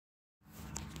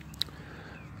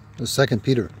2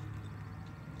 Peter.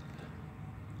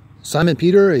 Simon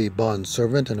Peter, a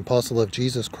bondservant and apostle of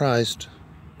Jesus Christ,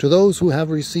 to those who have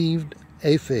received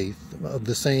a faith of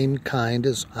the same kind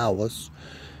as ours,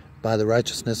 by the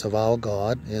righteousness of our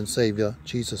God and Savior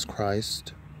Jesus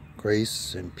Christ,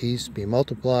 grace and peace be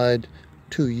multiplied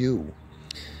to you,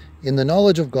 in the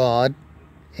knowledge of God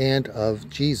and of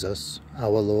Jesus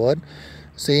our Lord,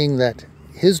 seeing that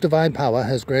His divine power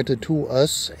has granted to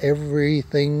us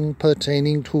everything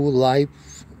pertaining to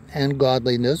life and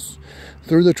godliness,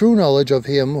 through the true knowledge of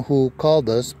Him who called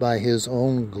us by His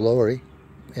own glory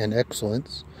and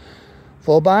excellence.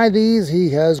 For by these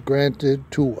He has granted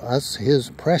to us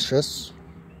His precious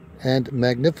and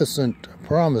magnificent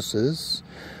promises,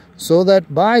 so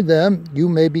that by them you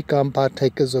may become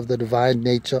partakers of the divine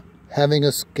nature, having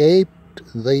escaped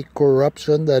the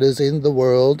corruption that is in the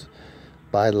world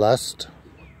by lust.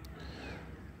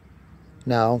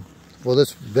 Now, for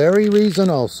this very reason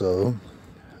also,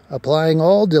 applying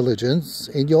all diligence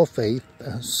in your faith,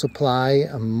 supply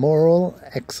moral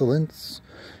excellence,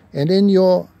 and in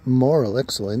your moral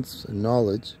excellence,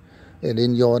 knowledge, and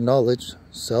in your knowledge,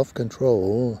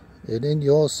 self-control, and in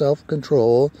your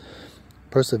self-control,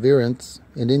 perseverance,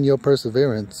 and in your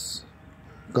perseverance,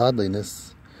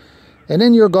 godliness, and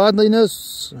in your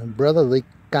godliness, brotherly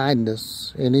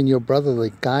kindness, and in your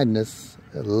brotherly kindness,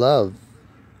 love.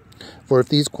 For if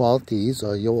these qualities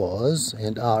are yours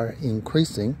and are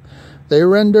increasing, they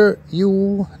render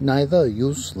you neither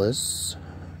useless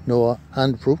nor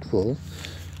unfruitful,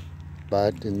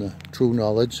 but in the true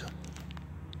knowledge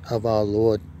of our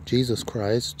Lord Jesus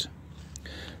Christ.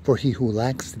 For he who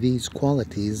lacks these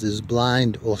qualities is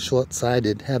blind or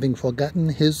short-sighted, having forgotten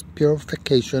his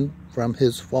purification from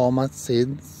his former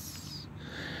sins.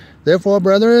 Therefore,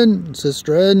 brethren,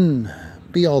 sistren,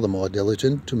 be all the more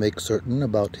diligent to make certain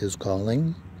about his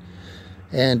calling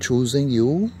and choosing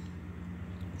you.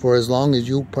 For as long as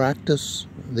you practice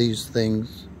these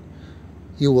things,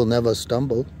 you will never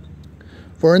stumble.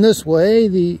 For in this way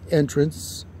the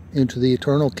entrance into the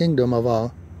eternal kingdom of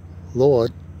our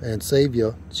Lord and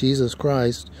Savior, Jesus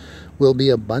Christ, will be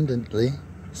abundantly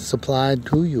supplied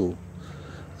to you.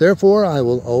 Therefore I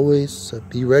will always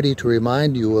be ready to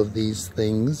remind you of these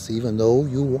things, even though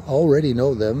you already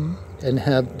know them and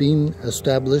have been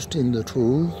established in the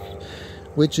truth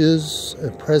which is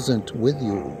present with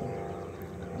you.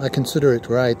 I consider it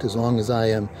right, as long as I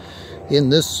am in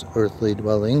this earthly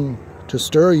dwelling, to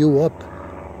stir you up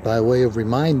by way of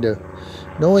reminder,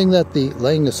 knowing that the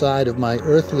laying aside of my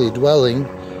earthly dwelling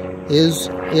is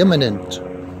imminent,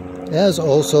 as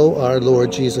also our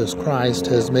Lord Jesus Christ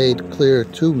has made clear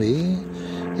to me,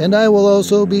 and I will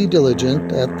also be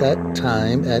diligent at that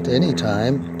time, at any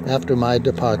time after my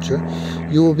departure.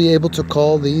 You will be able to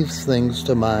call these things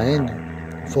to mind,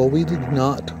 for we did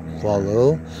not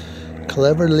follow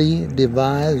cleverly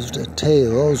devised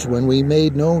tales when we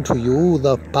made known to you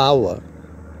the power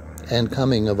and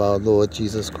coming of our Lord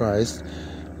Jesus Christ,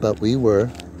 but we were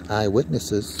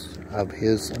eyewitnesses of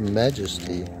His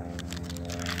majesty.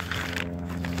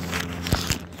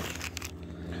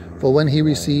 For when He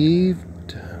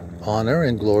received honor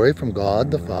and glory from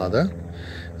God the Father,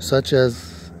 such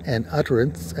as an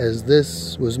utterance as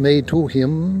this was made to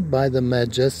Him by the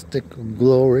majestic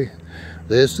glory,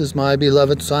 "This is my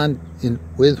beloved Son,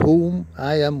 with whom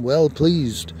I am well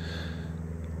pleased."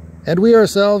 And we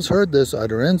ourselves heard this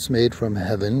utterance made from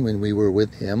heaven when we were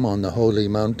with Him on the holy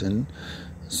mountain.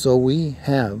 So we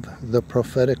have the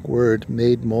prophetic word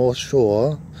made more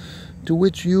sure, to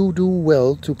which you do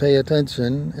well to pay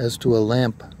attention, as to a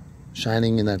lamp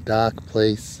shining in a dark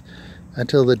place,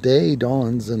 until the day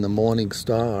dawns and the morning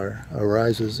star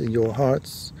arises in your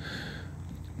hearts.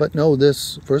 But know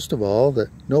this, first of all, that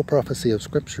no prophecy of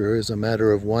Scripture is a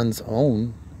matter of one's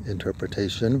own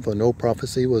interpretation, for no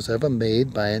prophecy was ever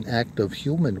made by an act of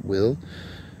human will,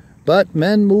 but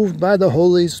men moved by the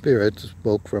Holy Spirit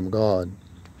spoke from God.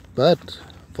 But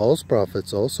false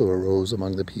prophets also arose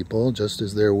among the people, just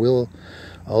as there will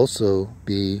also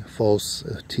be false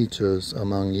teachers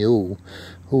among you,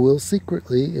 who will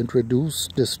secretly introduce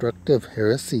destructive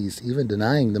heresies, even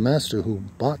denying the Master who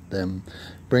bought them,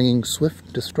 bringing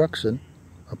swift destruction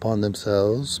upon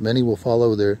themselves. Many will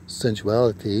follow their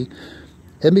sensuality,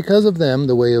 and because of them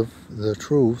the way of the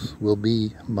truth will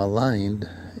be maligned.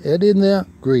 And in their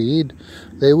greed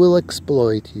they will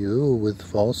exploit you with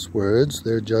false words.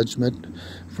 Their judgment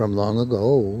from long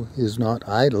ago is not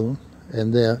idle,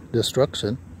 and their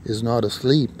destruction is not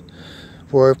asleep.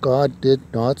 For if God did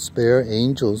not spare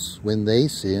angels when they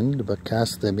sinned, but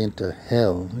cast them into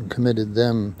hell, and committed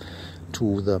them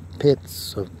to the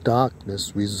pits of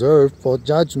darkness reserved for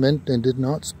judgment, and did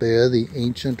not spare the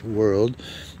ancient world,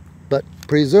 But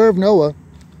preserve Noah,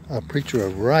 a preacher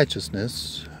of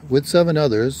righteousness, with 7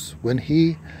 others, when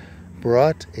he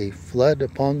brought a flood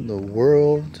upon the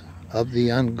world of the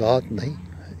ungodly.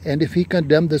 And if he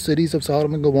condemned the cities of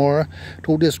Sodom and Gomorrah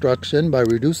to destruction by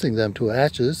reducing them to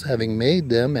ashes, having made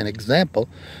them an example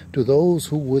to those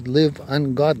who would live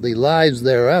ungodly lives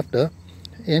thereafter,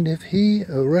 and if he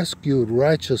rescued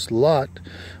righteous Lot,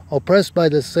 oppressed by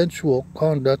the sensual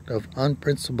conduct of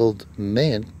unprincipled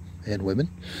men and women,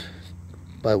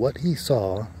 by what he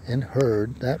saw and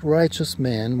heard, that righteous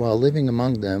man, while living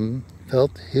among them,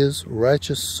 felt his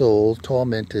righteous soul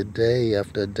tormented day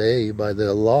after day by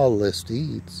their lawless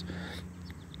deeds.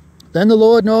 Then the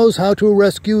Lord knows how to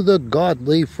rescue the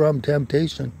godly from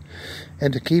temptation,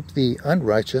 and to keep the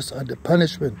unrighteous under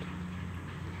punishment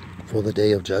for the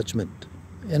day of judgment,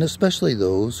 and especially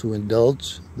those who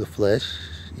indulge the flesh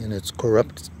in its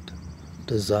corrupt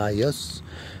desires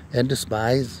and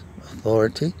despise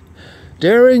authority.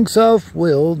 Daring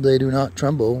self-willed, they do not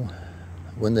tremble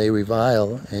when they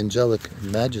revile angelic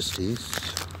majesties,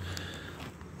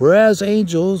 whereas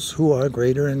angels who are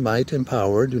greater in might and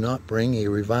power do not bring a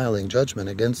reviling judgment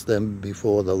against them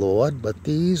before the Lord, but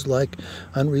these, like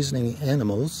unreasoning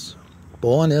animals,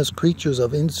 born as creatures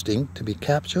of instinct to be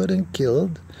captured and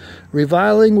killed,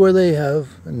 reviling where they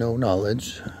have no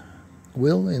knowledge,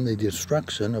 will in the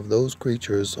destruction of those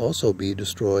creatures also be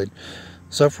destroyed.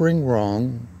 Suffering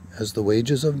wrong as the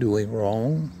wages of doing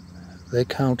wrong, they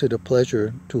count it a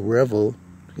pleasure to revel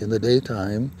in the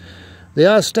daytime. They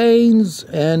are stains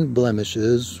and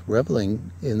blemishes,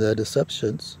 reveling in their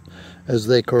deceptions, as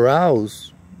they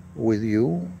carouse with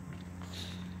you,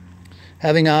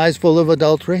 having eyes full of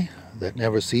adultery that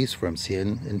never cease from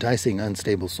sin, enticing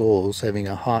unstable souls, having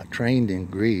a heart trained in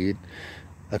greed.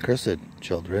 Accursed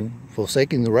children,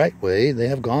 forsaking the right way, they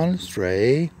have gone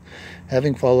astray,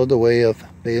 having followed the way of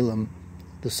Balaam,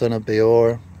 the son of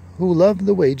Beor, who loved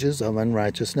the wages of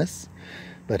unrighteousness.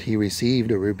 But he received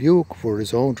a rebuke for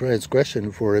his own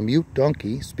transgression, for a mute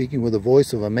donkey, speaking with the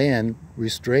voice of a man,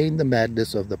 restrained the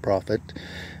madness of the prophet.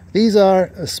 These are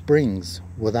springs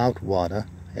without water,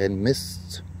 and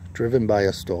mists driven by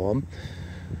a storm,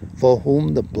 for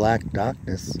whom the black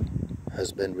darkness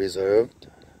has been reserved.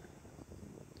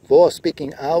 For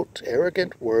speaking out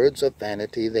arrogant words of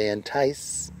vanity, they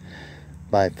entice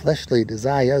by fleshly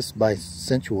desires, by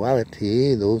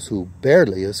sensuality, those who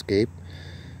barely escape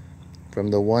from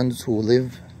the ones who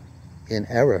live in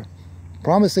error,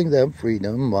 promising them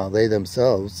freedom while they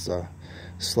themselves are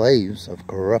slaves of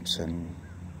corruption.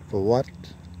 For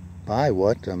by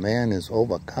what a man is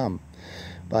overcome,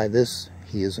 by this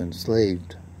he is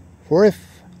enslaved. For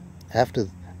if, after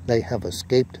they have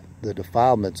escaped the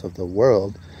defilements of the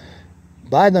world,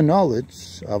 by the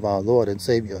knowledge of our Lord and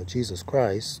Savior Jesus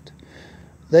Christ,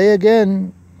 they are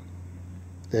again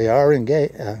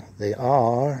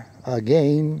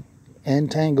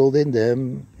entangled in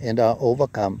them and are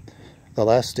overcome, the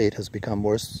last state has become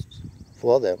worse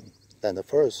for them than the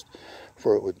first.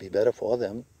 For it would be better for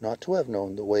them not to have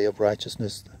known the way of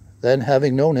righteousness than,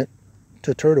 having known it,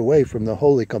 to turn away from the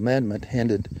holy commandment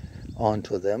handed on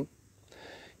to them.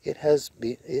 It has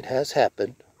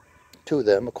happened to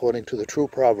them, according to the true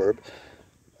proverb,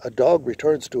 a dog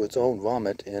returns to its own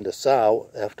vomit, and a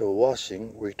sow, after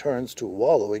washing, returns to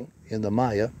wallowing in the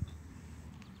mire.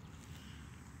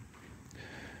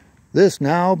 This is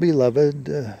now, beloved,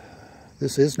 the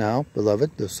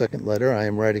second letter I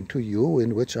am writing to you,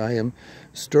 in which I am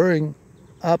stirring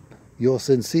up your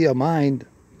sincere mind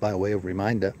by way of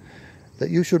reminder,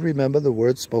 that you should remember the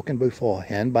words spoken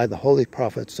beforehand by the holy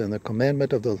prophets and the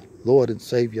commandment of the Lord and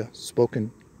Savior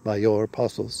spoken by your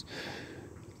apostles.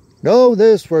 Know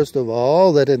this, first of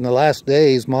all, that in the last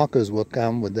days mockers will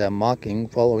come with their mocking,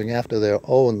 following after their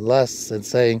own lusts, and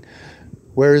saying,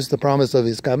 where is the promise of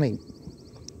his coming?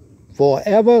 For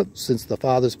ever since the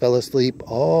fathers fell asleep,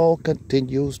 all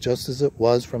continues just as it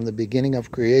was from the beginning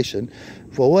of creation.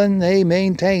 For when they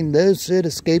maintain this, it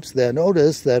escapes their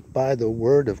notice that by the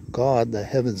word of God the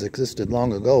heavens existed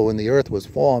long ago, and the earth was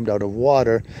formed out of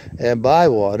water and by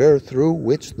water, through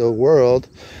which the world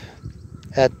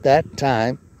at that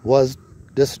time was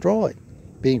destroyed,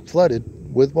 being flooded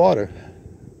with water.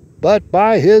 But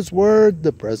by his word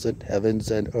the present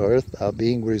heavens and earth are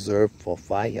being reserved for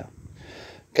fire,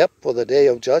 kept for the day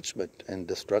of judgment and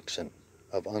destruction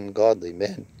of ungodly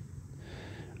men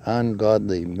and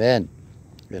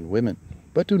women.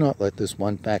 But do not let this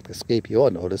one fact escape your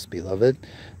notice, beloved,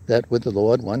 that with the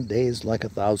Lord 1 day is like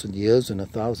 1,000 years, and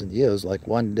 1,000 years like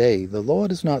 1 day. The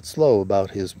Lord is not slow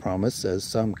about his promise, as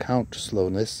some count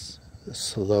slowness,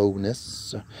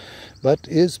 slowness, but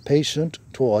is patient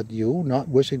toward you, not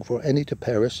wishing for any to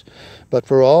perish, but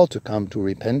for all to come to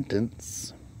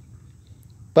repentance.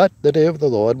 But the day of the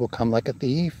Lord will come like a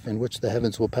thief, in which the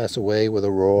heavens will pass away with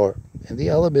a roar, and the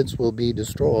elements will be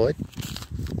destroyed.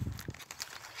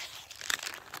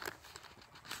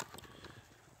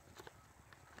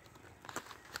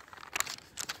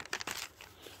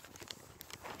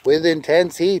 With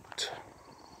intense heat,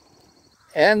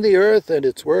 and the earth and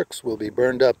its works will be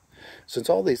burned up. Since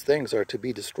all these things are to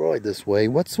be destroyed this way,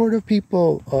 what sort of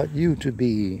people ought you to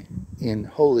be in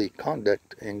holy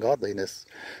conduct and godliness,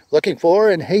 looking for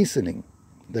and hastening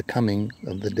the coming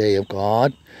of the day of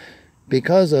God,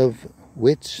 because of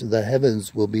which the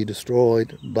heavens will be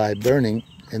destroyed by burning,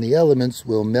 and the elements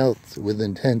will melt with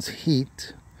intense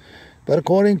heat? But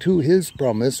according to his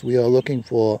promise, we are looking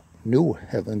for new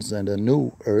heavens and a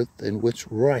new earth in which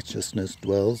righteousness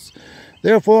dwells.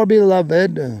 Therefore,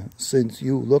 beloved, since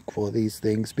you look for these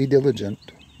things, be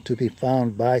diligent to be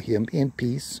found by him in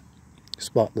peace,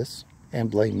 spotless and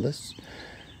blameless,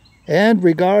 and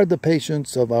regard the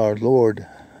patience of our Lord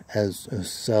as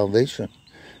salvation,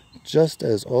 just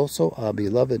as also our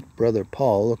beloved brother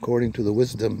Paul, according to the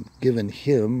wisdom given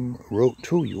him, wrote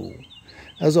to you,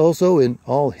 as also in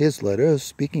all his letters,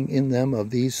 speaking in them of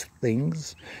these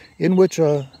things, in which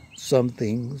are some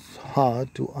things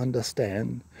hard to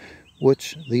understand,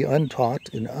 which the untaught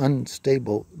and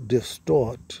unstable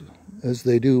distort, as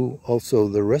they do also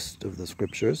the rest of the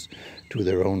Scriptures, to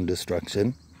their own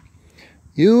destruction.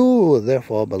 You,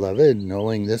 therefore, beloved,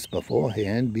 knowing this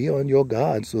beforehand, be on your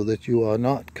guard, so that you are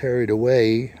not carried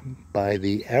away by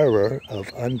the error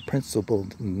of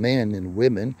unprincipled men and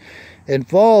women, and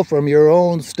fall from your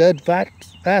own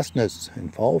steadfastness,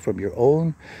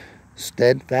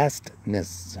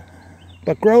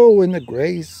 but grow in the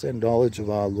grace and knowledge of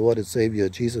our Lord and Savior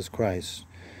Jesus Christ.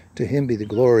 To him be the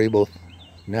glory both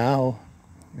now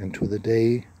and to the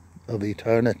day of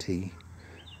eternity.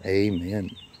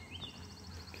 Amen.